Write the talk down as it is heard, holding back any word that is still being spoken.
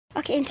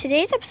Okay, in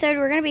today's episode,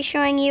 we're going to be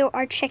showing you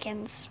our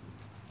chickens.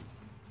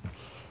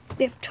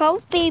 We have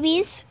 12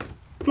 babies,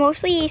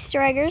 mostly Easter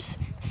eggers.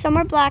 Some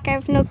are black, I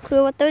have no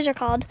clue what those are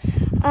called.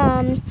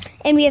 And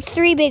we have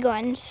 3 big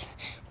ones.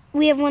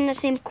 We have one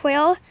that's named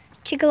Quail,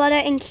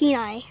 Chickaletta, and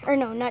Kenai. Or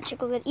no, not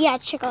Chickaletta. Yeah,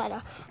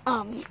 Chickaletta.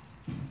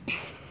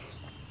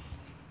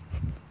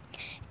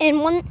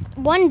 And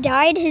one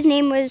died. His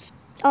name was,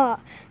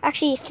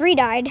 actually 3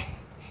 died.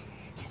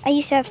 I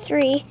used to have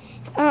 3.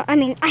 I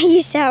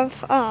used to have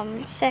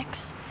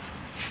 6.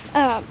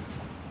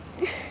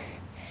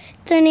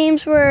 Their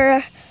names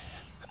were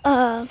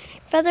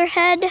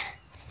Featherhead,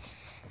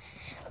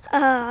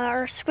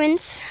 or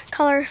Squints,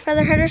 color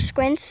Featherhead or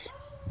Squints.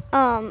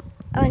 And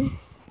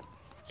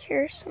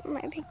here's some of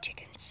my big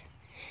chickens.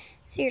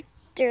 So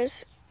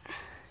there's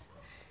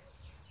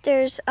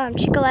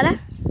Chickaletta.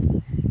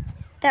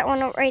 That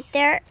one right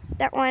there,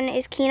 that one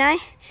is Kenai. And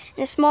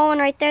the small one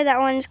right there, that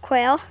one's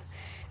Quail.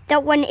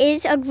 That one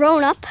is a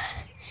grown-up.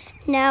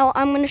 Now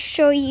I'm going to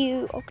show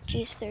you, oh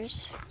geez,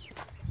 there's...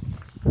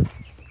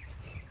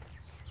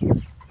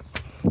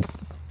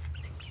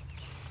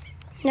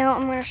 Now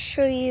I'm going to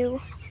show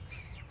you,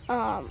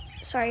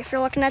 sorry if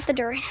you're looking at the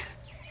dirt.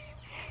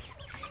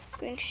 I'm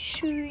going to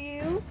show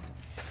you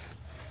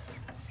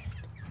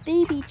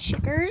baby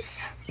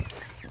chickers.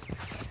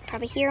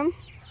 Probably hear them.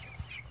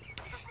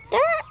 They're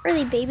not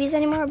really babies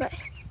anymore, but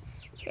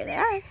here they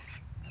are. Look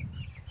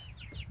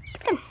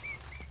at them.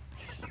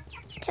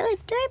 They're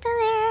adorable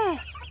there.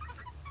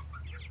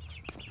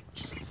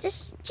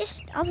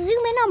 Just, I'll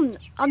zoom in on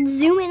them. I'll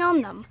zoom in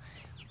on them.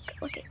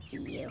 Look at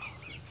you.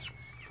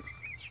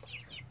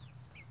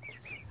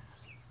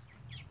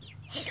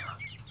 Hello.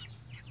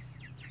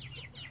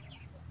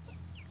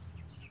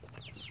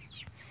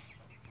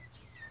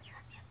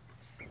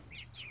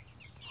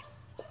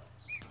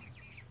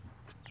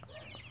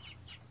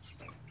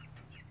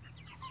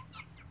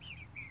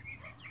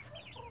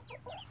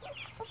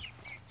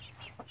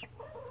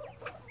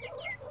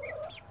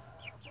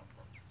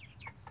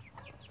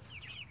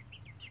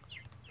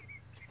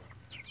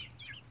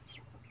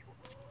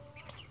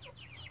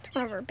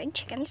 One of our big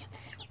chickens.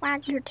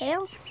 Wag your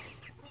tail.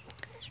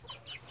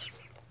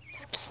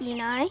 It's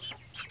Kenai.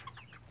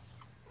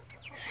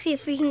 See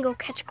if we can go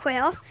catch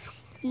Quail.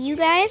 You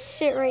guys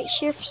sit right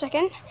here for a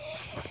second.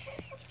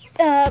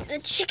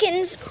 The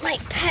chickens might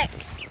peck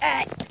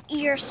at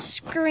your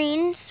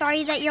screen.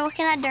 Sorry that you're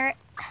looking at dirt.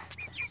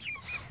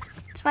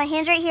 It's my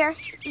hands right here.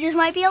 This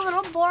might be a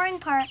little boring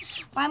part,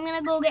 but I'm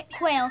gonna go get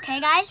Quail, okay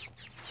guys?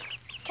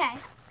 Okay.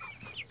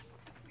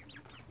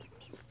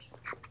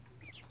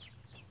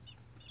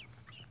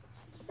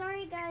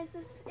 Sorry guys,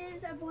 this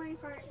is a boring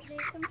part. They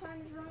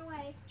sometimes run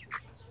away.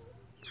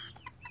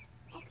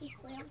 Okay,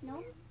 Quail,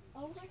 no.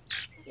 Over.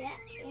 Yeah.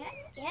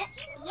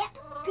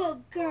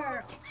 Good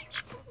girl.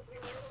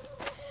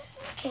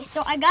 Okay,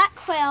 so I got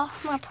Quail.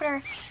 I'm gonna put her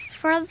in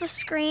front of the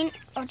screen.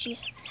 Oh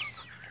jeez.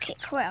 Okay,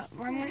 Quail, I'm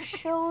gonna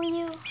show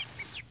you.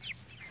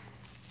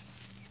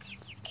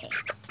 Okay.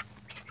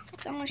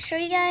 So I'm gonna show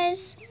you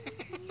guys.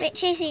 Wait,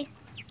 Chasey,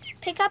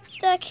 pick up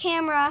the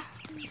camera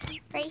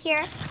right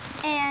here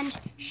and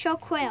show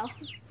Quail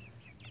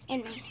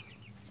and me.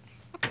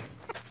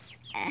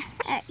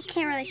 I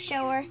can't really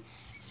show her,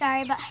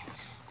 sorry, but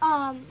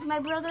my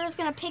brother is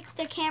gonna pick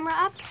the camera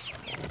up.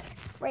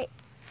 Right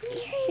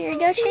here you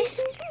go,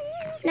 Chase.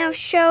 Now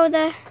show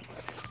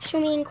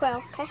me and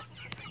Quail, okay?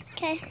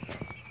 Okay.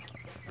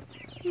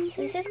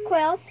 So this is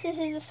Quail. This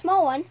is the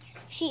small one.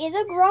 She is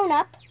a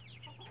grown-up,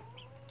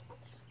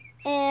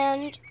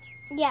 and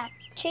yeah,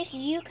 Chase,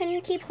 you can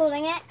keep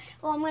holding it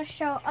while I'm gonna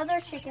show other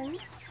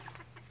chickens.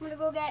 I'm gonna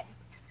go get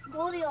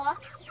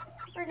Goldilocks,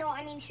 or no,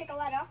 I mean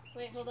Chickaletta.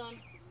 Wait, hold on.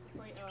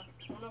 Wait,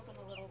 don't open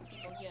the little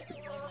peoples yet,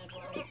 because I'm gonna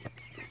draw them.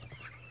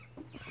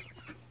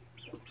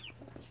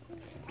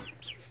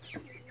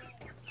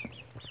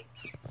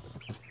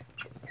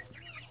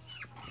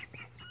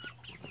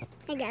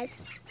 Hey guys.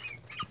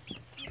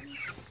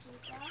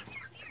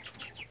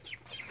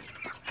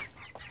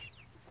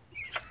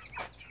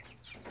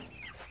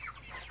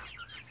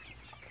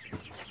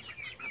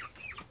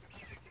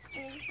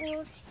 There's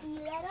little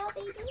Chickaletta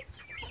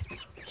babies.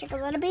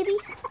 Chickaletta baby.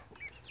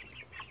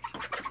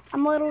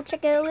 I'm a little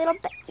Chickaletta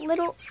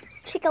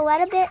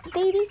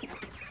baby.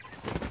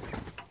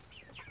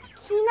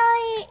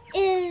 Kenai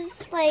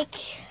is like,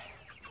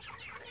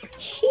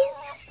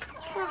 she's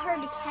kind of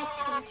hard to catch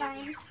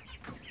sometimes.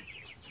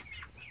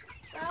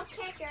 But I'll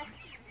catch her.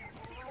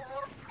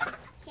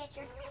 Catch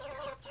her.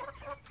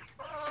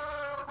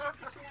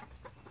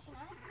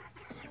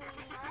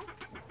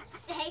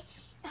 Stay.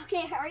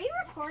 Okay, are you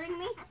recording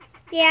me?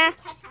 Yeah.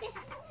 Catch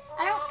this.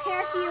 I don't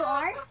care if you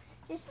aren't.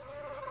 Just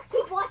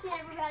keep watching,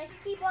 everybody.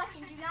 Keep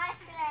watching. Do not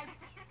exit out.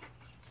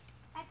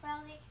 Hi,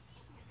 Quelly.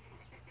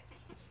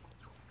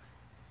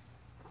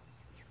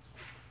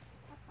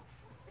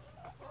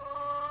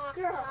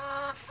 Girl.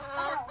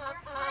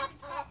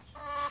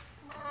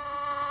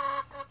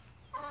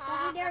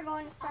 Don't you dare go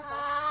in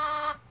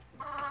circles.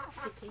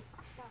 Good chase.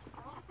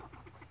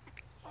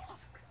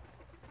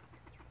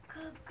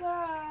 Good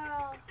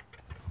girl.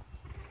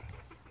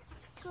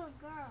 to a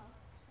girl.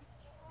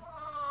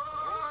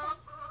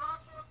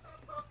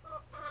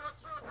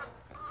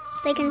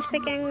 They can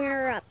picking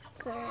her up,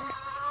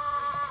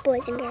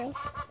 boys and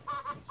girls.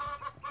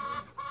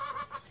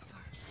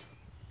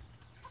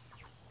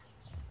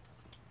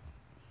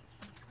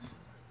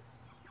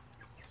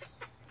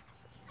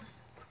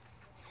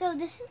 So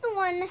this is the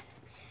one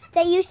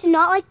that used to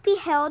not like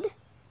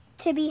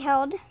to be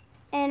held,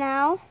 and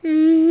now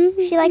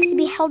she likes to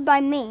be held by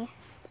me.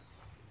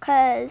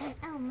 Cause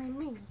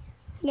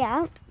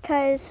yeah,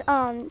 cause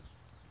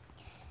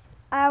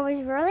I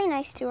was really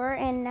nice to her,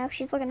 and now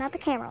she's looking at the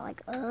camera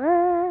like,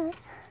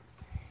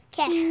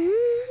 Okay,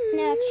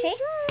 now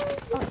Chase.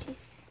 Oh,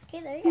 jeez.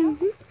 Okay, there you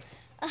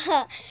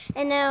go.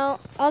 And now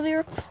I'll be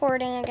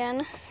recording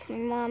again,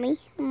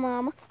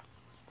 Mama.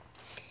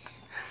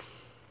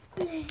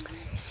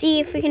 See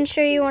if we can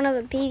show you one of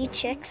the baby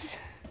chicks.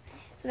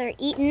 They're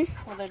eating.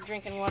 Well, they're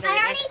drinking water. I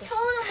already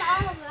told them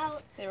all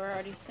about. They were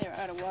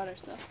out of water,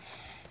 so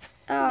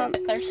Um,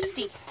 they're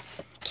thirsty.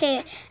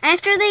 Okay,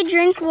 after they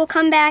drink, we'll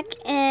come back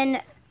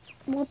and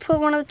we'll put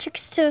one of the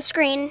chicks to the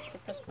screen.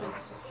 Press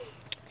pause.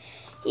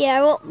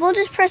 Yeah, we'll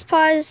just press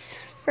pause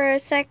for a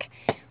sec.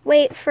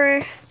 Wait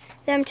for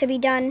them to be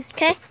done.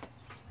 Okay.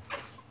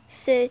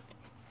 So,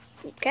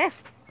 okay.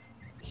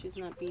 She's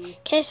not being.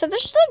 Okay, so they're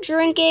still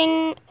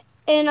drinking,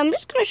 and I'm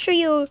just gonna show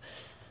you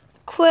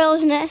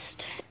Quail's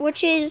nest,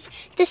 which is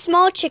the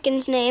small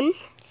chicken's name.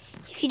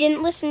 If you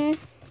didn't listen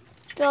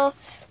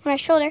when I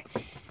showed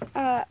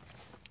her,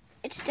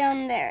 it's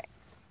down there.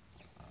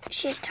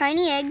 She has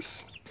tiny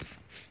eggs.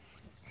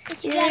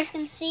 If you guys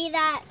can see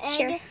that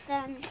egg,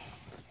 then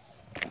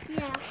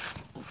yeah.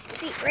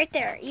 See right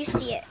there. You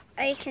see it.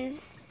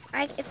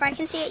 If I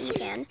can see it, you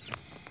can.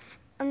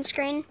 On the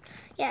screen.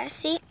 Yeah.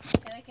 See.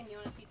 Haley, you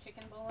want to see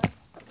chicken bowling?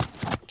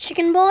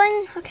 Chicken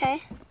bowling.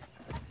 Okay.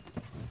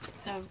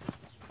 So,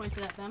 point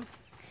it at them.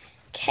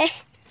 Okay.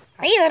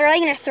 Are you literally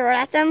gonna throw it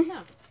at them? No.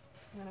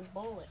 I'm gonna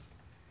bowl it.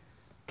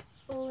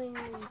 Bowling.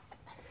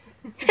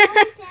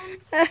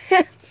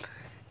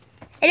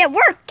 And it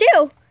worked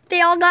too.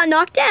 They all got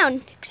knocked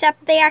down,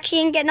 except they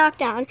actually didn't get knocked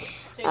down.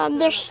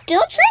 They're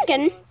still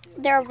drinking.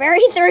 They're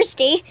very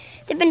thirsty.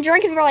 They've been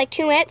drinking for like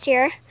 2 minutes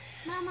here.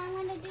 Mom,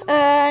 I'm gonna do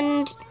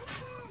And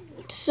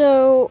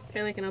so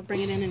Haley, I'll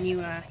bring it in and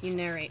you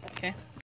narrate, okay?